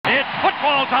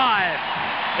football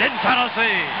time in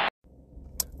Tennessee.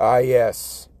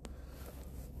 Yes.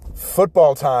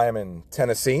 Football time in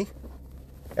Tennessee,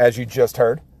 as you just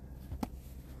heard.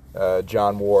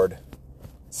 John Ward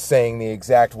saying the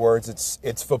exact words,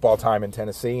 it's football time in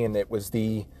Tennessee, and it was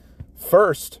the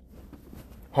first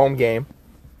home game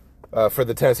for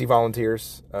the Tennessee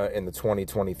Volunteers in the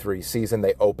 2023 season.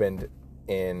 They opened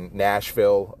in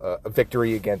Nashville, a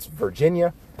victory against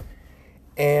Virginia,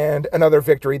 and another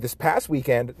victory this past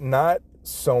weekend. Not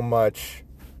so much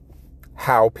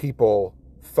how people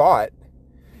thought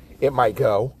it might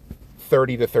go,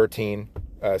 30-13,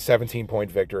 17-point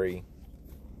victory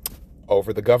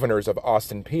over the Governors of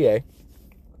Austin, PA. A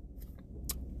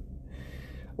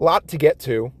lot to get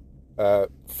to.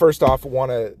 First off, I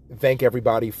want to thank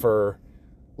everybody for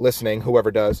listening,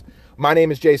 whoever does. My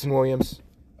name is Jason Williams.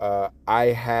 I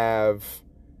have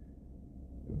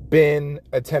been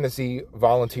a Tennessee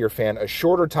Volunteer fan a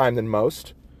shorter time than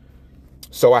most,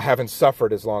 so I haven't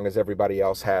suffered as long as everybody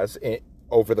else has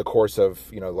over the course of,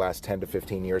 the last 10 to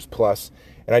 15 years plus.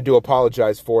 And I do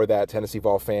apologize for that, Tennessee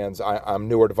Vol fans. I'm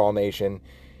newer to Vol Nation.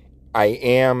 I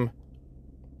am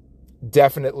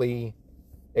definitely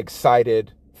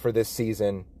excited for this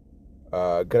season.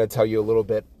 Going to tell you a little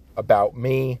bit about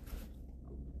me.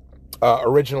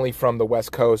 Originally from the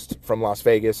West Coast, from Las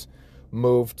Vegas,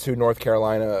 moved to North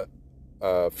Carolina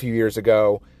a few years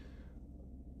ago.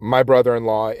 My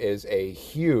brother-in-law is a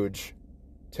huge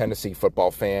Tennessee football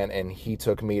fan, and he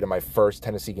took me to my first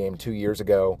Tennessee game 2 years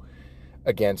ago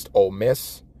against Ole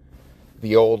Miss,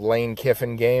 the old Lane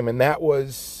Kiffin game, and that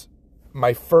was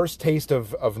my first taste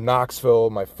of Knoxville,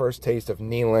 my first taste of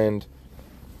Neyland,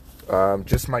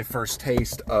 just my first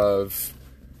taste of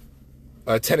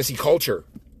Tennessee culture.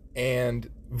 And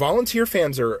Volunteer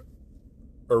fans are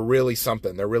really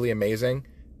something. They're really amazing.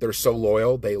 They're so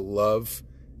loyal. They love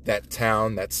that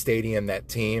town, that stadium, that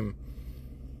team.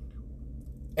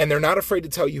 And they're not afraid to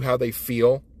tell you how they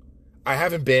feel. I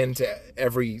haven't been to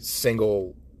every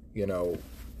single,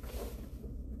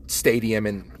 stadium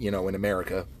in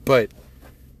America, but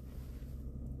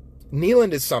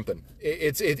Neyland is something.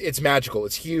 It's magical.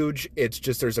 It's huge. It's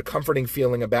just, there's a comforting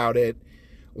feeling about it.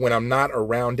 When I'm not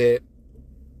around it,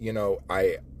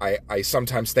 I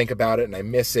sometimes think about it and I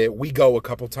miss it. We go a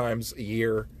couple times a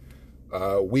year.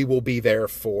 We will be there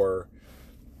for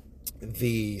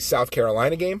the South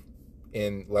Carolina game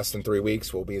in less than 3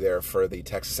 weeks. We'll be there for the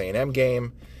Texas A&M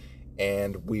game,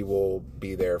 and we will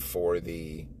be there for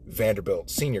the Vanderbilt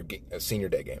senior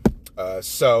day game.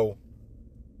 So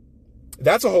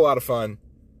that's a whole lot of fun.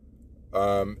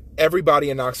 Everybody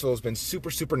in Knoxville has been super,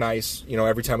 super nice.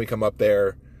 Every time we come up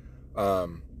there,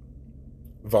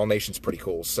 Vol Nation's pretty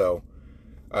cool. So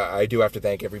I do have to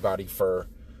thank everybody for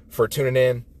tuning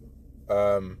in.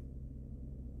 Got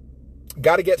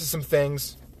to get to some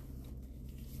things,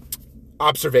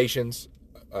 observations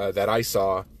that I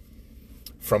saw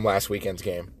from last weekend's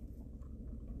game.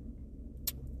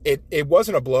 It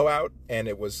wasn't a blowout, and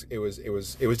it was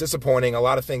disappointing. A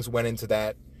lot of things went into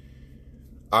that.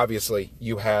 Obviously,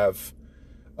 you have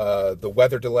the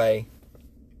weather delay,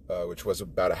 which was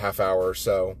about a half hour or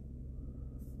so,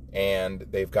 and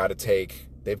they've got to take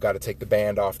the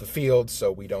band off the field,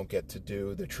 so we don't get to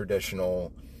do the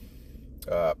traditional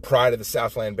Pride of the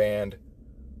Southland Band,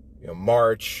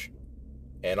 march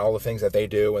and all the things that they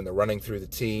do, and the running through the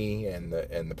T and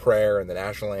the prayer and the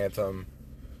national anthem.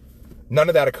 None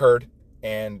of that occurred,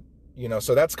 and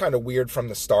so that's kind of weird from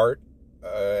the start.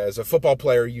 As a football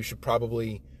player, you should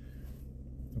probably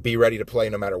be ready to play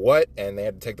no matter what, and they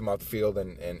had to take them off the field,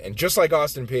 and just like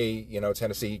Austin P,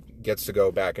 Tennessee gets to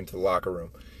go back into the locker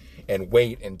room and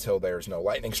wait until there's no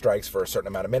lightning strikes for a certain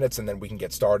amount of minutes, and then we can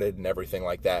get started and everything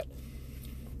like that.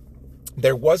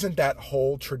 There wasn't that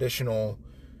whole traditional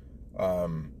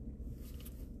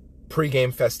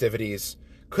pregame festivities.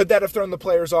 Could that have thrown the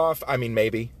players off? I mean,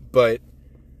 maybe, but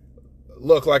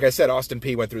look, like I said, Austin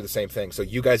P went through the same thing, so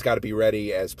you guys got to be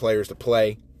ready as players to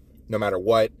play no matter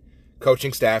what.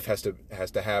 Coaching staff has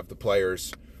to have the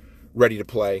players ready to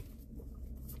play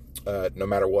no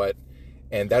matter what,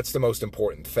 and that's the most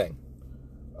important thing.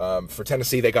 For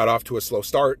Tennessee, they got off to a slow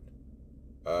start.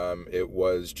 It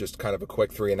was just kind of a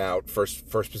quick 3-and-out.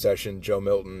 First possession, Joe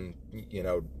Milton,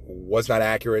 was not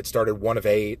accurate. Started 1 of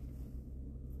 8.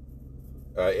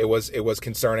 It was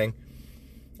concerning.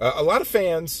 A lot of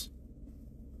fans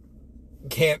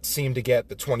can't seem to get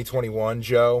the 2021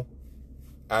 Joe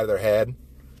out of their head,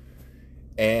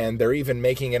 and they're even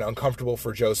making it uncomfortable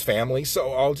for Joe's family.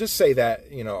 So I'll just say that,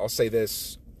 I'll say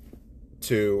this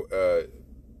to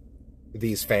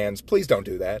these fans: please don't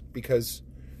do that, because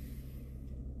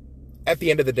at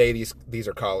the end of the day, these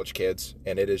are college kids,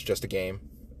 and it is just a game,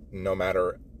 no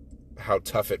matter how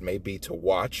tough it may be to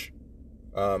watch.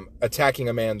 Attacking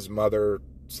a man's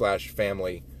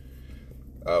mother/family,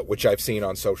 which I've seen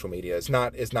on social media, is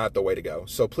not the way to go.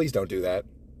 So please don't do that.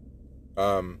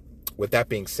 With that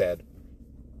being said,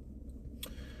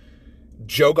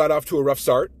 Joe got off to a rough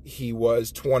start. He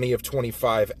was 20 of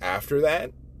 25 after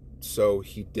that, so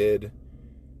he did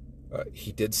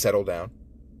settle down.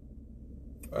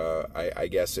 I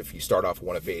guess if you start off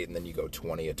 1 of 8 and then you go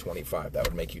 20 of 25, that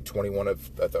would make you 21 of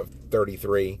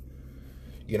 33,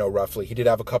 roughly. He did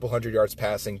have a couple 100 yards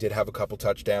passing, did have a couple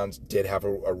touchdowns, did have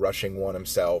a rushing one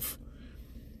himself.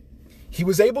 He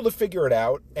was able to figure it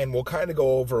out, and we'll kind of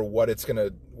go over what it's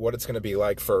gonna be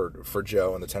like for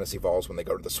Joe and the Tennessee Vols when they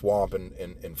go to the Swamp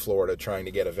in Florida, trying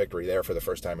to get a victory there for the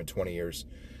first time in 20 years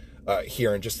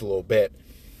here in just a little bit.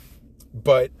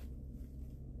 But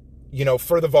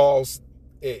for the Vols,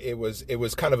 it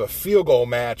was kind of a field goal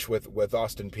match with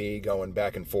Austin Peay going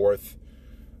back and forth.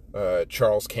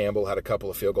 Charles Campbell had a couple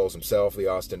of field goals himself. The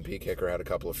Austin Peay kicker had a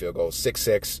couple of field goals.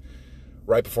 6-6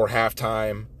 right before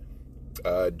halftime.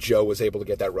 Joe was able to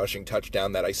get that rushing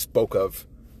touchdown that I spoke of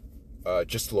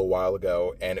just a little while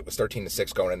ago, and it was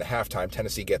 13-6 going into halftime.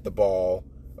 Tennessee would get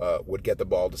the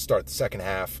ball to start the second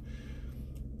half.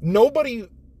 Nobody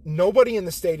in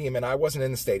the stadium, and I wasn't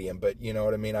in the stadium, but you know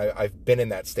what I mean. I've been in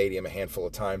that stadium a handful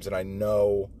of times, and I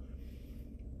know,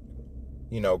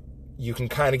 you can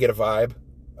kind of get a vibe,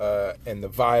 and the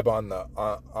vibe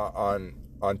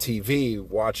on TV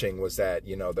watching was that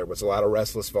there was a lot of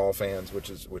restless Vol fans, which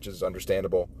is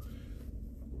understandable.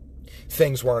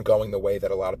 Things weren't going the way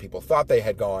that a lot of people thought they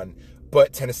had gone,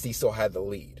 but Tennessee still had the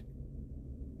lead.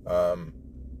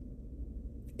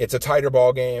 It's a tighter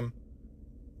ball game.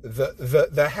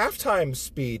 The halftime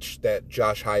speech that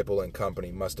Josh Heupel and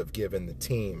company must have given the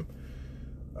team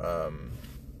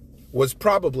was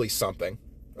probably something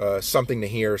to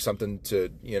hear, something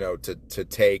to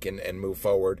take and move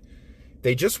forward.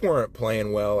 They just weren't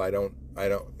playing well.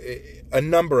 A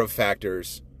number of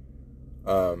factors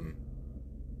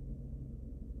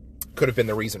could have been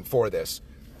the reason for this.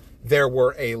 There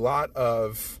were a lot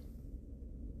of,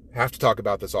 have to talk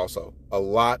about this also, a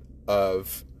lot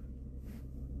of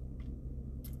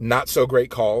not so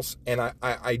great calls, and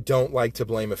I don't like to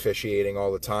blame officiating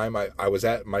all the time.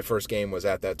 My first game was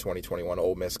at that 2021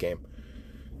 Ole Miss game,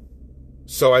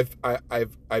 so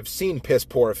I've seen piss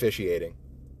poor officiating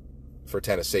for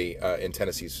Tennessee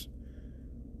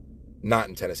not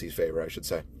in Tennessee's favor, I should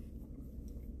say.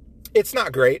 It's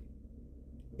not great.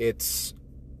 It's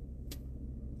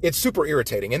super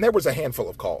irritating, and there was a handful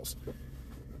of calls,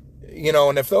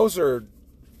 and if those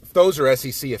are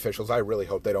SEC officials, I really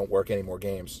hope they don't work any more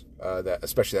games,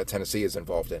 especially that Tennessee is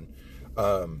involved in.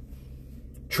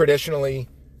 Traditionally,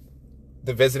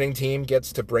 the visiting team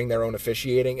gets to bring their own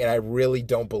officiating, and I really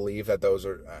don't believe that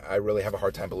I really have a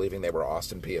hard time believing they were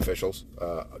Austin Peay officials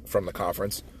from the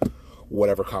conference,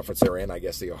 whatever conference they're in. I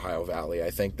guess the Ohio Valley,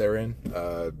 I think they're in.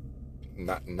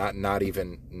 Not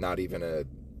even a,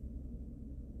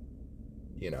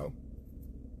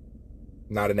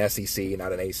 not an SEC,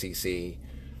 not an ACC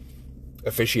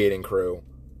officiating crew.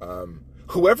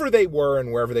 Whoever they were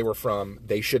and wherever they were from,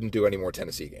 they shouldn't do any more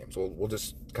Tennessee games. We'll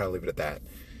just kind of leave it at that.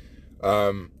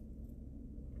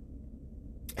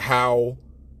 How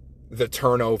the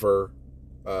turnover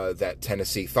that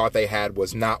Tennessee thought they had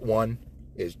was not one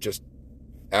is just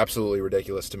absolutely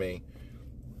ridiculous to me.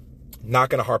 Not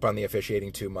going to harp on the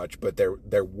officiating too much, but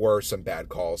there were some bad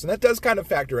calls, and that does kind of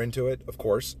factor into it, of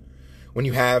course. When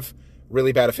you have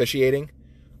really bad officiating,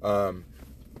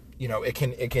 it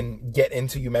can get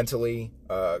into you mentally.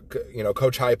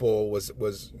 Coach Heupel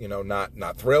was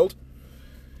not thrilled,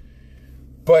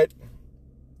 but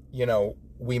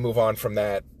we move on from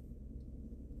that.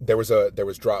 There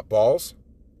was drop balls.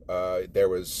 There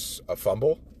was a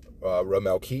fumble.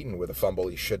 Romel Keaton with a fumble.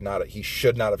 He should not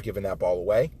have given that ball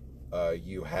away.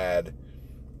 You had,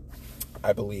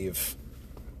 I believe,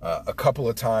 a couple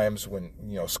of times when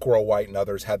Squirrel White and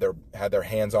others had their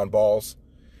hands on balls,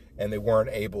 and they weren't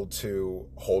able to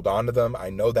hold on to them. I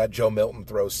know that Joe Milton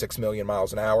throws 6 million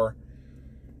miles an hour.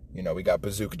 We got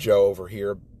Bazooka Joe over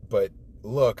here, but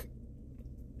look,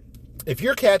 if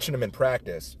you're catching them in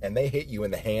practice and they hit you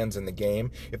in the hands in the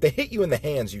game, if they hit you in the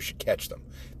hands, you should catch them.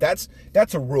 That's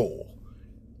a rule.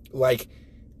 Like,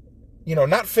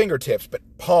 not fingertips, but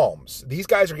palms. These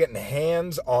guys are getting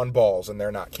hands on balls and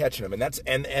they're not catching them, and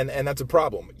that's a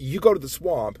problem. You go to the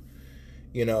Swamp,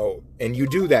 and you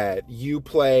do that. You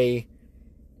play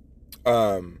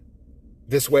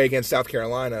this way against South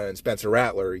Carolina and Spencer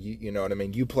Rattler. You know what I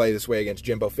mean? You play this way against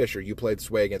Jimbo Fisher. You play this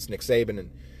way against Nick Saban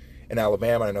and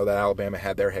Alabama. I know that Alabama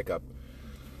had their hiccup.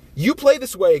 You play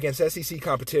this way against SEC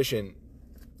competition,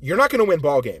 you're not going to win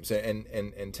ball games.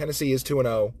 And Tennessee is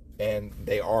 2-0, and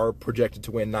they are projected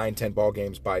to win 9-10 ball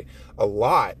games by a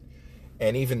lot,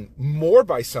 and even more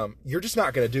by some. You're just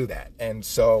not going to do that. And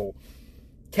so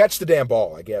catch the damn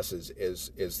ball, I guess, is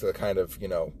the kind of,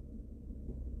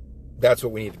 that's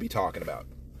what we need to be talking about.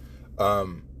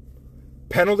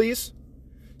 Penalties,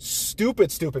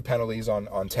 stupid penalties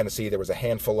on Tennessee. There was a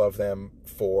handful of them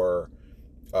for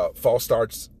false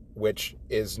starts, which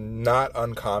is not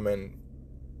uncommon.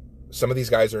 Some of these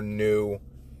guys are new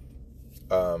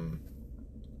to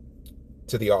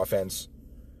the offense.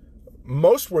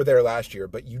 Most were there last year,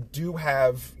 but you do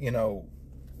have,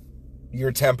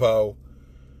 your tempo.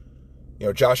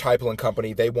 Josh Heupel and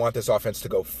company, they want this offense to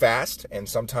go fast, and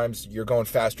sometimes you're going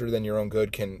faster than your own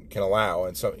good can allow,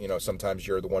 and so sometimes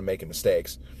you're the one making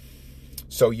mistakes.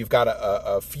 So you've got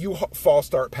a few false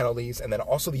start penalties, and then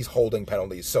also these holding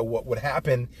penalties. So what would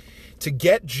happen to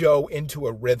get Joe into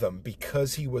a rhythm,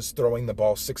 because he was throwing the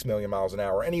ball 6 million miles an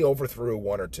hour, and he overthrew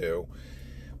one or two?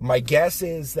 My guess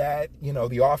is that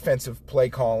the offensive play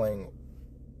calling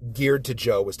geared to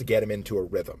Joe was to get him into a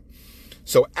rhythm.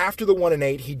 So after the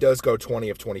 1-8, he does go 20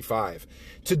 of 25.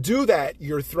 To do that,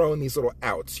 you're throwing these little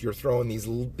outs. You're throwing these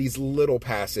little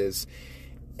passes.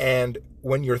 And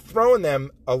when you're throwing them,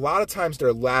 a lot of times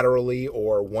they're laterally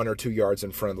or 1 or 2 yards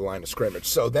in front of the line of scrimmage.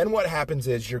 So then what happens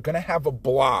is you're going to have a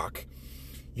block.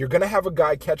 You're going to have a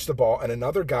guy catch the ball, and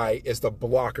another guy is the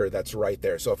blocker that's right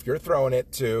there. So if you're throwing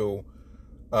it to,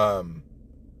 Brew,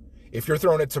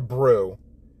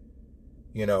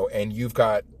 and you've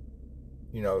got,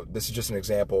 this is just an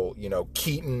example,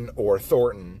 Keaton or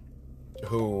Thornton,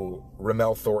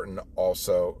 Ramel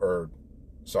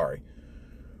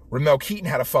Keaton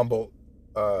had a fumble.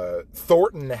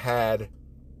 Thornton had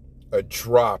a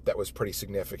drop that was pretty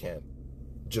significant.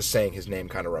 Just saying his name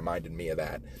kind of reminded me of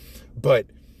that. But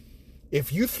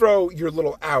if you throw your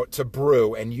little out to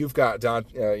Brew and you've got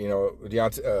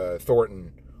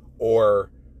Thornton or,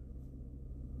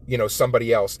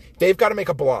 somebody else, they've got to make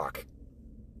a block.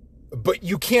 But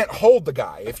you can't hold the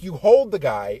guy. If you hold the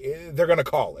guy, they're going to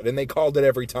call it, and they called it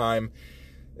every time.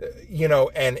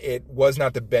 And it was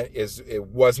not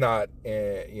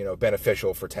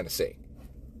beneficial for Tennessee.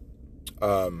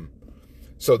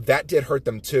 So that did hurt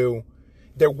them too.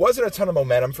 There wasn't a ton of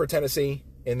momentum for Tennessee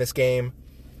in this game.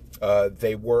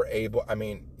 They were able.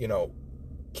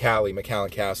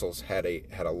 McAllen Castles had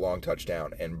a long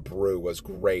touchdown, and Brew was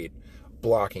great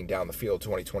blocking down the field,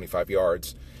 20-25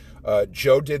 yards.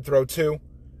 Joe did throw 2,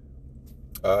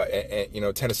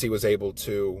 and Tennessee was able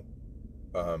to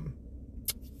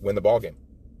win the ball game,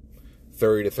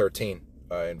 30-13,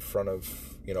 in front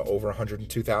of over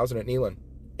 102,000 at Neyland,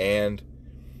 and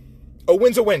a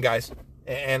win's a win, guys,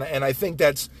 and I think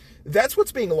that's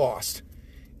what's being lost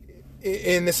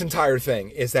in this entire thing,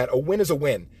 is that a win is a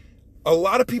win. A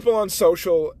lot of people on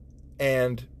social,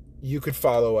 and you could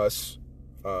follow us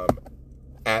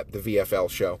at the VFL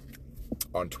show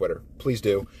on Twitter. Please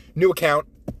do. New account,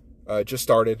 just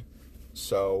started.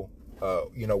 So,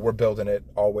 we're building it.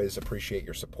 Always appreciate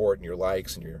your support and your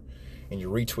likes and your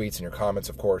retweets and your comments,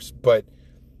 of course. But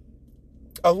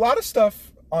a lot of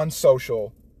stuff on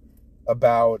social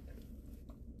about,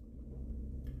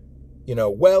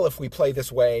 if we play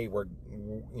this way, we're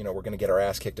going to get our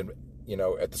ass kicked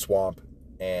at the Swamp,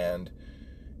 and,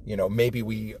 maybe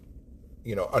we,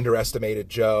 underestimated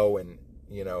Joe and,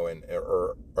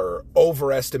 or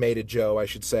overestimated Joe, I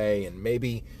should say, and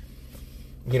maybe,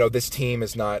 this team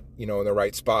is not, in the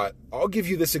right spot. I'll give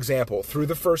you this example. Through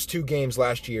the first 2 games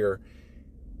last year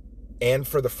and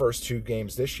for the first 2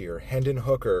 games this year, Hendon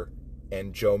Hooker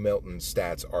and Joe Milton's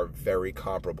stats are very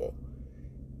comparable.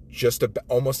 Just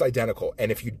almost identical.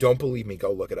 And if you don't believe me,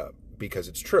 go look it up, because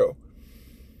it's true.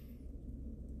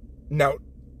 Now,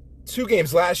 2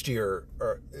 games last year,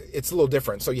 it's a little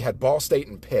different. So you had Ball State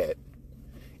and Pitt,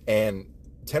 and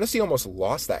Tennessee almost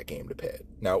lost that game to Pitt.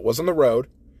 Now, it was on the road,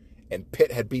 and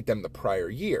Pitt had beat them the prior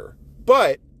year.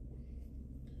 But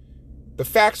the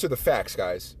facts are the facts,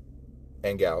 guys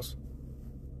and gals.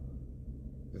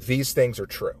 These things are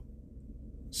true.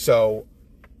 So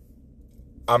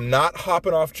I'm not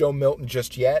hopping off Joe Milton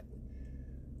just yet.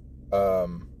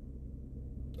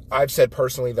 I've said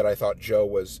personally that I thought Joe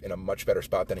was in a much better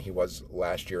spot than he was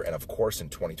last year, and of course in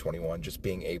 2021, just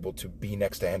being able to be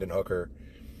next to Hendon Hooker,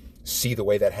 see the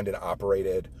way that Hendon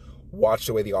operated, watch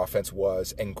the way the offense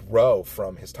was, and grow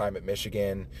from his time at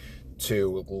Michigan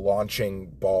to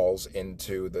launching balls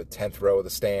into the 10th row of the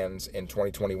stands in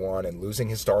 2021 and losing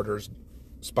his starter's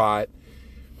spot,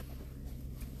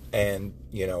 and,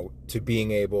 to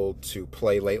being able to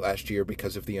play late last year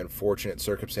because of the unfortunate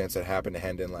circumstance that happened to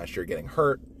Hendon last year getting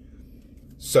hurt.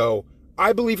 So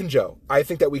I believe in Joe. I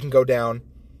think that we can go down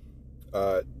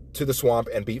to the Swamp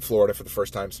and beat Florida for the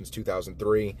first time since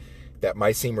 2003. That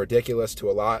might seem ridiculous to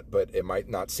a lot, but it might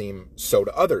not seem so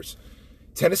to others.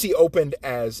 Tennessee opened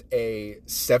as a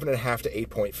 7.5 to 8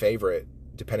 point favorite,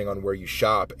 depending on where you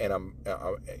shop, and I'm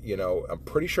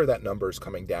pretty sure that number is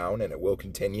coming down, and it will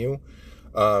continue.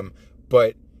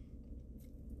 But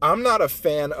I'm not a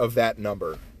fan of that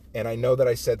number, and I know that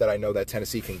I said that I know that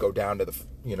Tennessee can go down to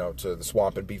the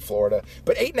Swamp and beat Florida,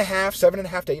 but 8.5,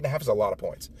 7.5 to 8.5 is a lot of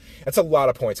points. That's a lot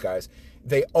of points, guys.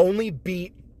 They only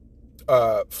beat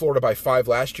Florida by 5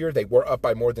 last year. They were up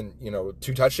by more than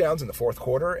 2 touchdowns in the fourth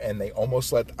quarter, and they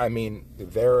almost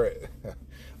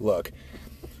look.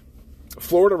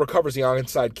 Florida recovers the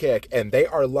onside kick, and they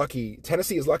are lucky.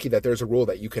 Tennessee is lucky that there's a rule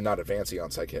that you cannot advance the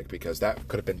onside kick, because that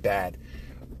could have been bad.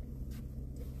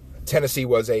 Tennessee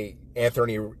was a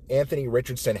Anthony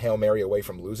Richardson Hail Mary away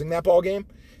from losing that ball game.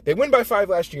 They win by 5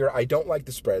 last year. I don't like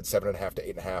the spread, 7.5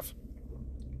 to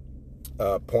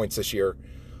 8.5 points this year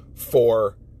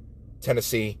for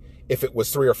Tennessee. If it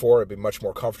was 3 or 4, it'd be much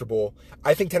more comfortable.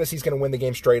 I think Tennessee's going to win the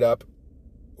game straight up.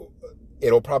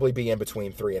 It'll probably be in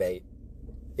between 3 and 8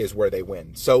 is where they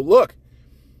win. So look,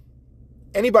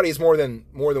 anybody is more than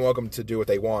welcome to do what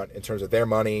they want in terms of their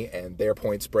money and their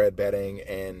point spread betting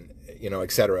and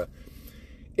etc.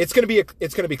 It's going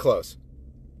to be close.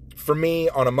 For me,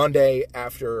 on a Monday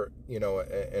after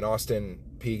an Austin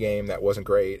Peay game that wasn't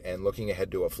great, and looking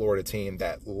ahead to a Florida team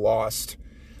that lost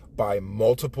by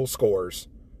multiple scores.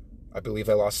 I believe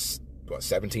they lost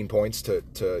 17 points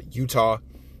to Utah,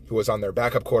 who was on their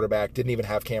backup quarterback, didn't even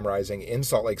have Cam Rising in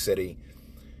Salt Lake City.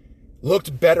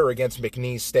 Looked better against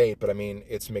McNeese State, but I mean,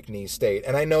 it's McNeese State.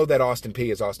 And I know that Austin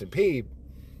Peay is Austin Peay,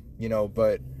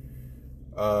 but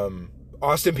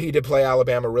Austin Peay did play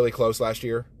Alabama really close last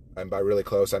year. And by really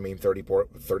close, I mean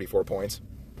 34 points.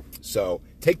 So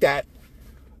take that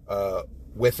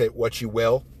with it what you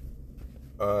will.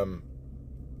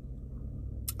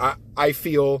 I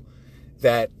feel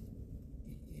that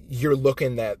you're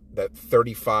looking at that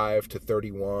 35 to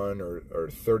 31 or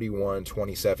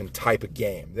 31-27 type of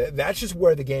game. That's just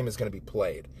where the game is going to be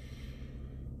played.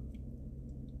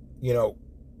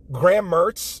 Graham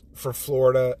Mertz for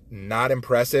Florida, not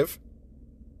impressive.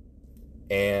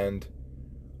 And,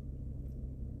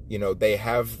 they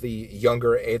have the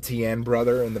younger Etienne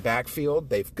brother in the backfield.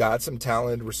 They've got some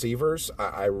talented receivers.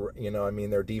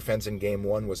 Their defense in game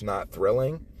 1 was not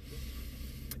thrilling.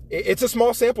 It's a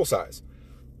small sample size.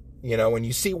 When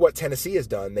you see what Tennessee has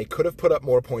done, they could have put up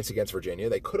more points against Virginia.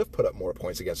 They could have put up more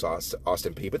points against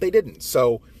Austin Peay, but they didn't.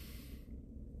 So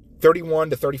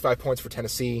 31 to 35 points for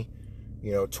Tennessee,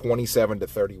 27 to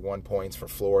 31 points for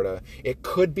Florida. It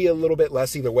could be a little bit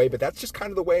less either way, but that's just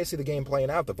kind of the way I see the game playing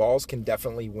out. The Vols can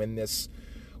definitely win this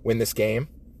game.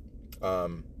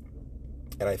 And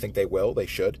I think they will. They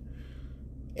should.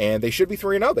 And they should be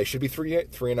 3-0. They should be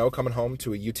 3-0 coming home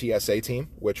to a UTSA team,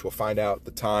 which we'll find out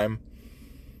the time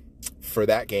for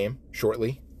that game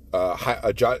shortly.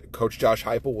 Coach Josh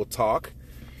Heupel will talk.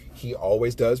 He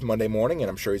always does Monday morning, and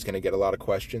I'm sure he's going to get a lot of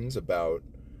questions about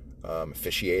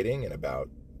officiating and about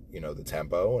the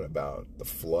tempo and about the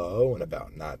flow and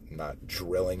about not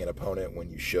drilling an opponent when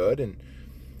you should, and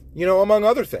among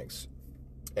other things.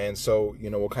 And so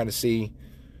we'll kind of see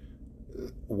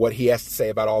what he has to say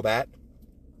about all that.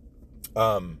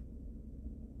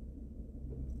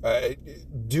 I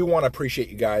do want to appreciate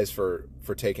you guys for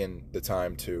taking the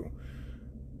time to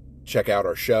check out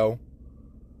our show.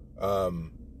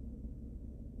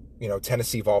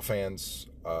 Tennessee Vol fans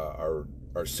are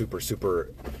super,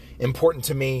 super important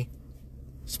to me,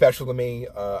 special to me.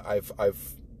 I've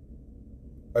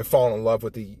fallen in love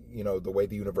with the way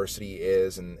the university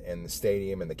is and the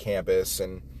stadium and the campus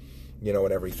and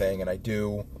and everything. And I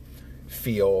do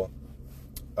feel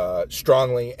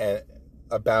strongly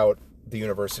about the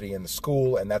university and the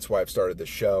school, and that's why I've started this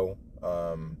show.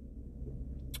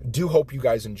 Do hope you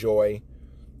guys enjoy.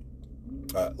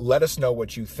 Let us know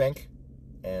what you think,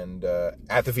 and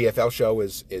at the VFL show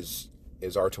is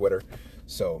our Twitter,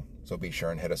 so be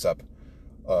sure and hit us up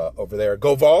over there.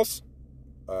 Go Vols!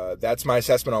 That's my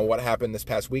assessment on what happened this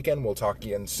past weekend. We'll talk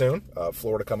again soon.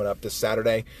 Florida coming up this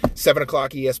Saturday, 7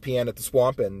 o'clock ESPN at the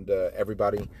Swamp, and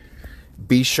everybody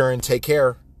be sure and take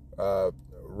care.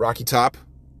 Rocky Top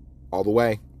all the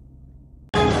way.